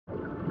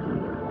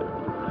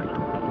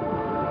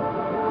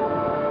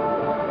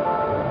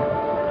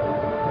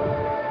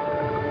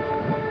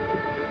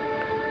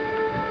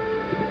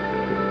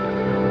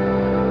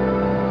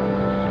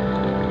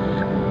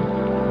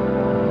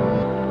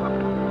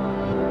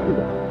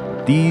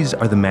These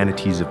are the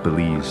manatees of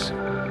Belize.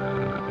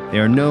 They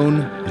are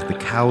known as the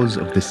cows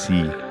of the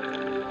sea.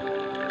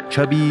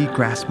 Chubby,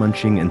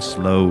 grass-munching, and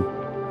slow,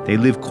 they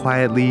live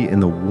quietly in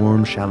the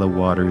warm, shallow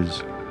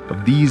waters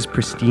of these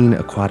pristine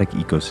aquatic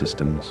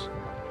ecosystems.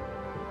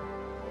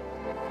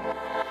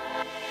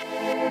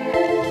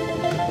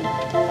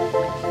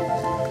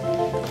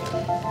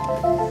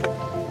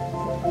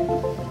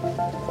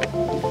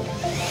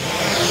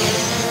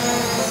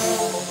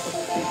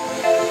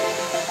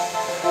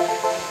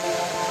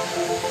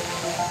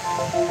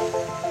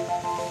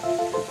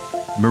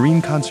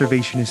 Marine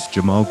conservationist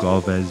Jamal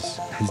Galvez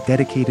has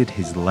dedicated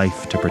his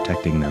life to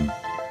protecting them.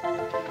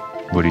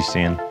 What are you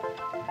seeing?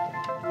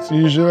 So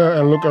usually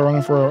I look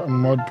around for a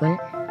mud print,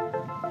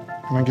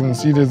 and I can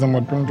see there's a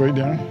mud print right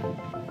there.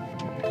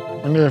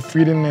 When they're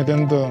feeding, they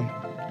tend to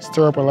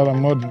stir up a lot of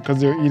mud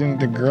because they're eating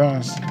the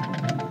grass.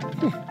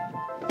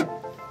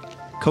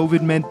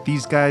 COVID meant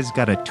these guys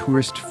got a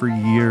tourist-free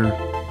year,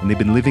 and they've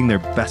been living their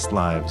best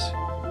lives.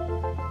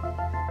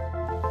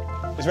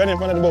 It's right in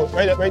front of the boat,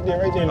 right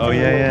there. Oh,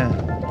 yeah.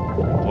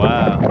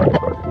 Wow.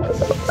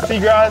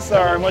 Seagrass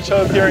are much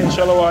healthier in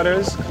shallow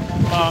waters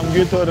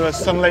due to the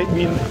sunlight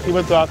being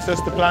able to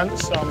access the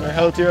plants. They're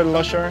healthier,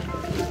 lusher.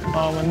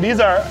 And these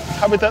are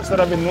habitats that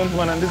have been known to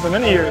manatees for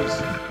many years.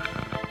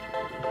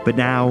 But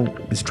now,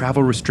 as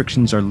travel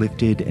restrictions are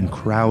lifted and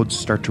crowds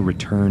start to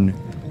return,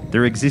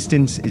 their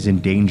existence is in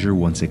danger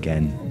once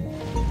again.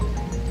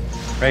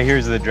 Right here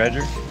is the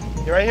dredger?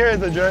 Right here is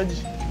the dredge.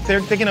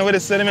 They're taking away the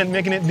sediment,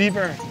 making it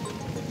deeper,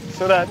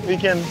 so that they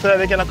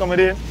can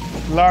accommodate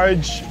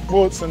large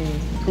boats and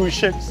cruise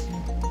ships.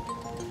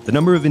 The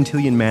number of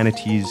Antillean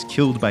manatees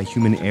killed by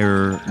human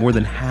error more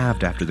than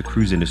halved after the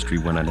cruise industry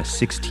went on a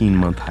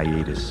 16-month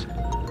hiatus.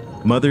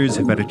 Mothers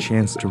have had a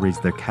chance to raise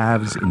their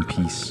calves in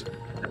peace.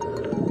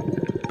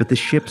 But the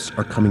ships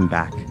are coming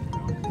back,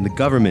 and the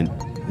government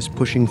is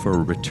pushing for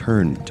a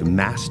return to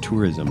mass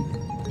tourism.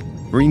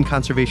 Marine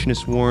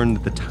conservationists warn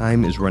that the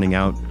time is running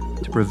out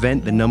to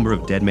prevent the number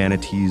of dead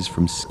manatees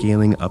from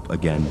scaling up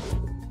again.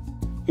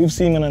 We've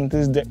seen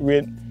manatees death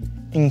rate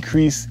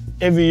increase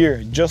every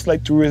year. Just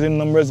like tourism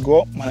numbers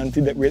go up,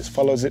 manatee death rates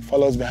follows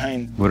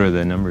behind. What are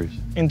the numbers?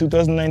 In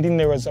 2019,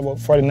 there was about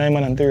 49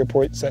 manatee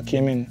reports that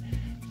came in.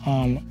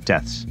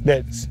 Deaths.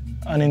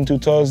 And in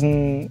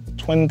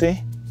 2020,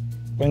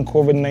 when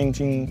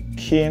COVID-19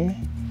 came,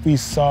 we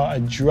saw a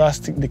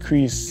drastic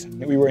decrease.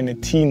 We were in the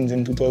teens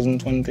in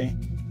 2020.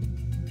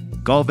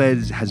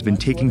 Galvez has been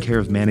taking care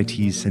of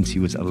manatees since he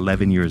was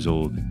 11 years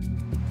old.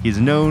 He is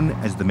known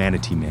as the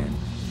Manatee Man.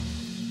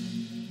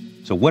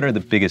 So what are the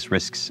biggest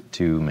risks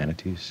to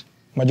manatees?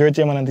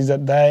 Majority of manatees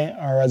that die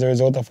are as a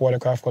result of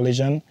watercraft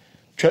collision.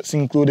 Threats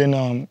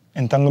including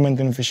entanglement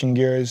in fishing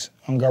gears,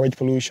 garbage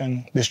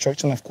pollution,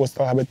 destruction of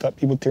coastal habitat,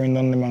 people tearing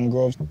down the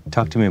mangroves.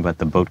 Talk to me about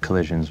the boat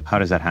collisions. How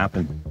does that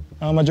happen?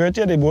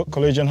 Majority of the boat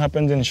collision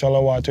happens in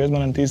shallow waters.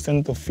 Manatees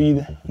tend to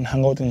feed and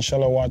hang out in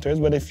shallow waters.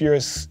 But if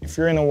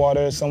you're in a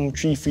water some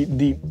 3 feet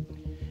deep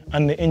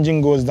and the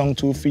engine goes down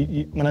 2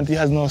 feet, manatee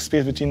has no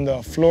space between the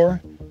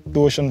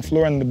ocean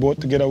floor and the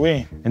boat to get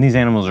away. And these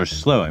animals are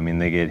slow. I mean,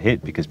 they get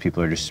hit because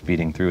people are just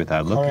speeding through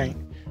without looking.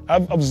 Correct.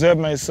 I've observed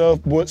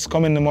myself, boats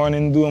come in the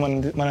morning, do a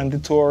manatee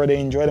tour, they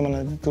enjoy the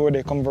manatee tour,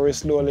 they come very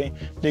slowly,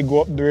 they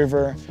go up the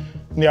river,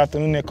 in the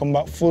afternoon they come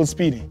back full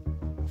speed.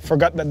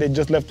 Forgot that they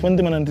just left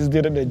 20 manatees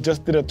there that they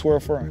just did a tour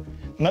for.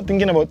 Not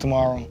thinking about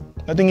tomorrow,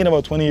 not thinking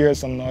about 20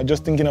 years from now,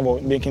 just thinking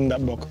about making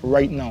that buck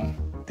right now.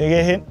 They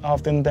get hit,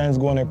 oftentimes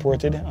go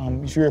unreported.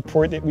 If you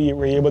report it,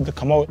 we're able to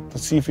come out to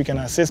see if we can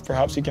assist.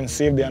 Perhaps we can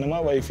save the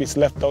animal, but if it's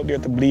left out there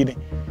to bleed,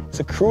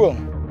 it's cruel.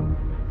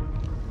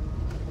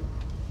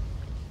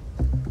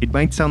 It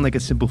might sound like a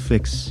simple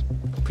fix,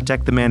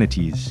 protect the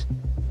manatees,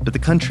 but the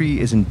country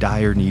is in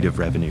dire need of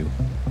revenue.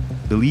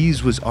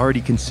 Belize was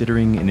already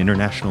considering an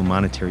International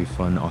Monetary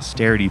Fund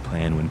austerity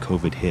plan when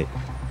COVID hit,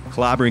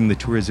 clobbering the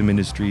tourism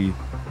industry,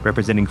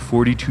 representing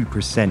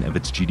 42% of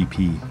its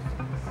GDP.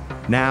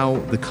 Now,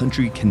 the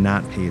country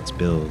cannot pay its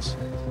bills.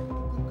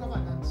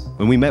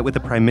 When we met with the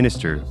Prime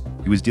Minister,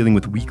 he was dealing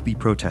with weekly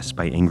protests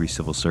by angry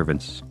civil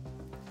servants.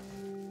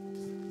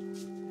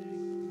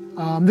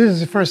 This is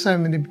the first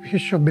time in the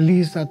history of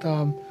Belize that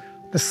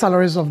the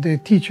salaries of the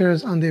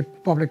teachers and the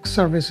public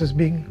service is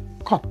being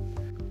cut.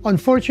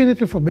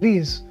 Unfortunately for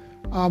Belize,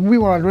 we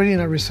were already in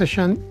a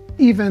recession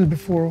even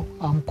before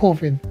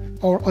COVID.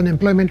 Our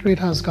unemployment rate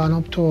has gone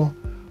up to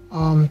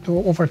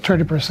over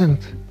 30%.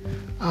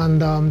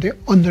 And the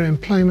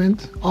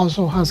underemployment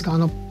also has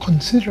gone up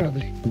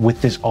considerably.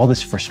 With all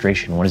this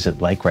frustration, what is it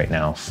like right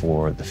now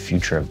for the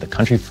future of the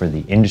country, for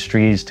the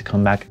industries to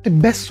come back? The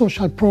best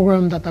social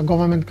program that a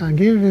government can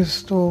give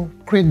is to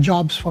create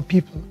jobs for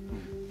people.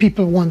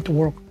 People want to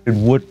work. At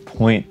what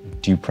point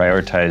do you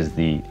prioritize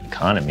the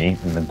economy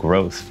and the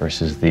growth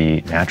versus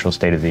the natural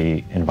state of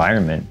the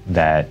environment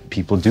that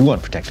people do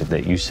want protected,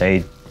 that you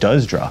say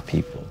does draw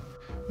people?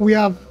 We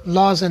have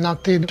laws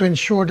enacted to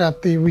ensure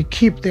that we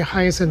keep the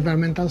highest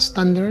environmental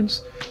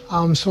standards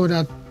so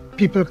that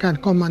people can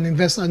come and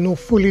invest and know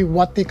fully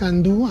what they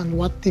can do and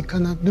what they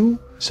cannot do.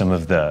 Some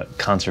of the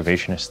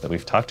conservationists that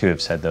we've talked to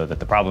have said, though, that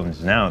the problem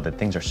is now that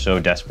things are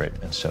so desperate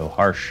and so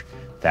harsh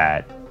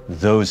that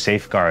those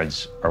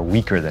safeguards are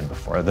weaker than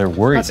before. They're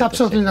worried. That's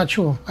absolutely not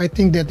true. I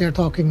think that they're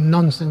talking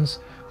nonsense.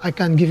 I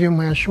can give you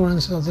my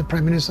assurance as the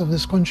Prime Minister of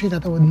this country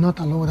that I would not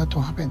allow that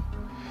to happen.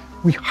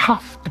 We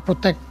have to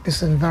protect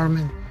this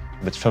environment.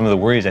 But some of the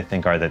worries, I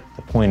think, are that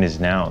the point is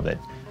now that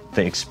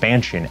the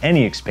expansion,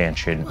 any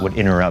expansion, would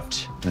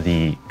interrupt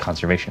the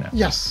conservation efforts.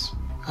 Yes,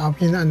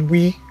 and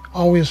we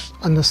always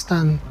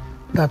understand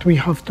that we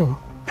have to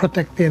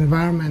protect the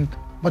environment,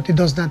 but it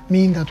does not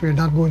mean that we're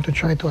not going to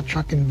try to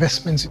attract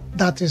investments.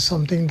 That is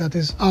something that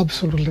is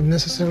absolutely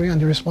necessary and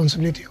the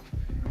responsibility of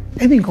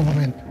any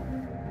government.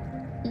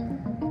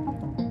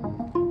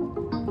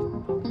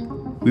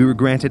 We were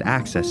granted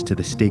access to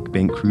the Stake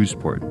Bank cruise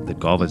port that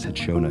Galvez had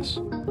shown us.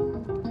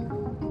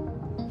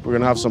 We're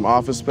gonna have some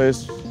office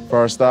space for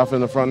our staff in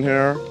the front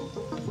here.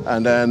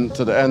 And then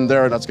to the end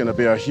there, that's gonna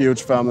be a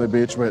huge family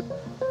beach with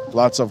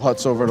lots of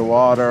huts over the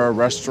water,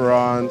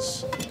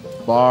 restaurants,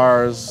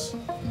 bars.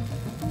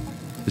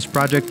 This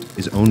project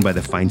is owned by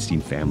the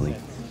Feinstein family,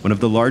 one of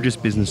the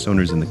largest business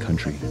owners in the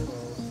country.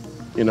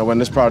 You know, when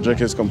this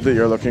project is complete,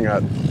 you're looking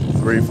at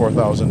 3,000 to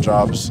 4,000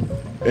 jobs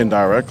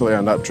indirectly,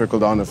 and that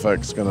trickle-down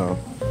effect is gonna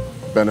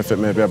benefit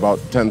maybe about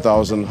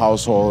 10,000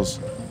 households.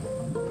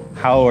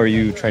 How are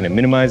you trying to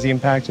minimize the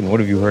impact, and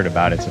what have you heard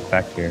about its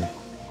effect here?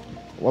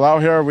 Well,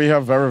 out here we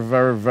have very,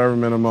 very, very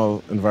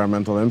minimal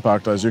environmental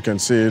impact. As you can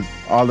see,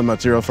 all the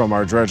material from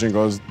our dredging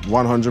goes,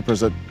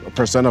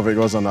 100% of it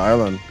goes on the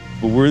island.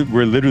 But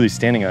we're literally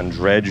standing on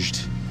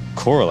dredged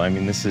coral. I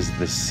mean, this is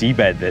the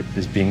seabed that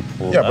is being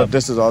pulled up. Yeah, but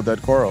this is all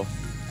dead coral.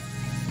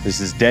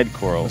 This is dead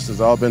coral. This has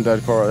all been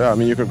dead coral. Yeah, I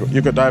mean, you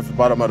could dive to the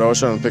bottom of the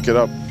ocean and pick it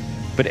up.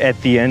 But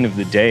at the end of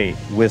the day,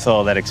 with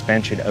all that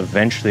expansion,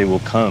 eventually will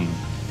come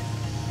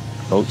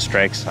boat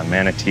strikes on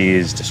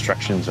manatees,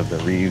 destructions of the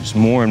reefs.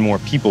 More and more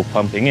people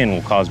pumping in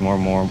will cause more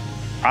and more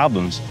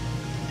problems.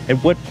 At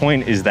what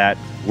point is that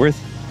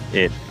worth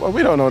it? Well,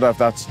 we don't know that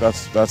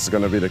that's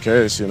going to be the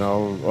case, you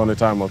know. Only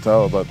time will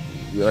tell. But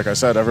like I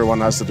said,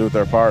 everyone has to do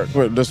their part.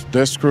 With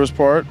this cruise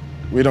port,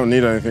 we don't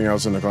need anything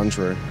else in the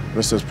country.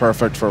 This is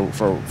perfect for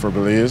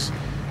Belize.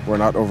 We're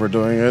not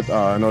overdoing it.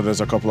 I know there's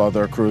a couple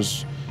other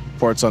cruise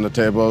ports on the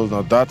table.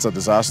 No, that's a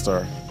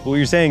disaster. What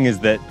you're saying is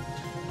that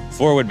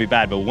 4 would be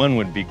bad, but 1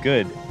 would be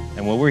good.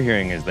 And what we're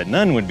hearing is that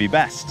none would be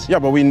best. Yeah,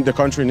 but the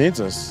country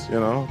needs us, you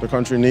know.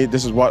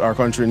 This is what our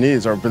country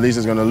needs. Our Belize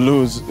is going to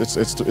lose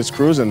its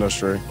cruise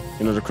industry.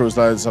 You know, the cruise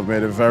lines have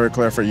made it very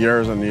clear for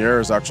years and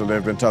years, actually.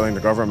 They've been telling the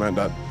government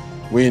that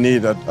we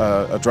need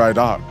a dry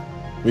dock.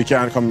 We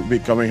can't be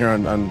coming here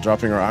and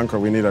dropping our anchor.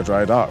 We need a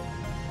dry dock.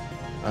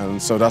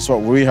 And so that's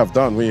what we have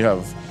done. We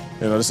have,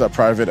 you know, this is a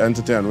private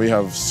entity, and we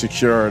have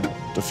secured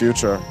the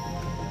future.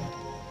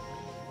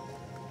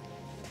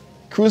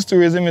 Cruise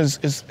tourism is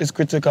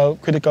critical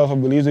for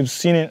Belize. We've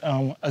seen it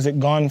as it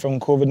gone from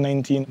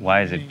COVID-19.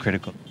 Why is it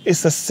critical?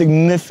 It's a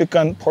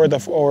significant part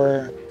of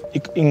our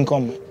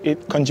income.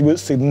 It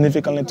contributes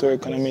significantly to our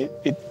economy.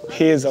 It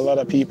pays a lot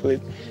of people.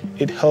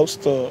 It helps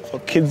for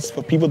kids,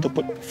 for people to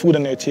put food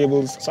on their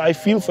tables. So I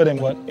feel for them,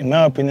 but in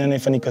my opinion,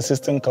 if an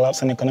ecosystem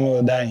collapses, an economy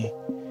will die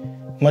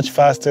much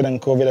faster than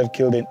COVID have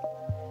killed it.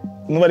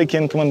 Nobody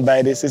can come and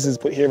buy this. This is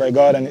put here by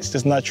God, and it's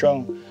just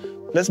natural.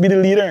 Let's be the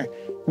leader.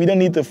 We don't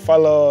need to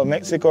follow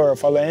Mexico or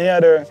follow any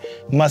other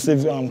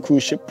massive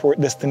cruise ship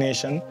port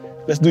destination.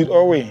 Let's do it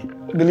our way.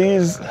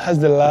 Belize has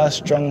the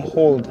last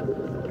stronghold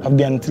of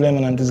the Antillean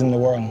manatees in the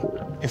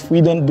world. If we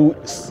don't do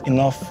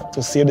enough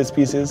to save the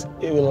species,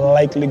 it will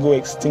likely go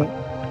extinct.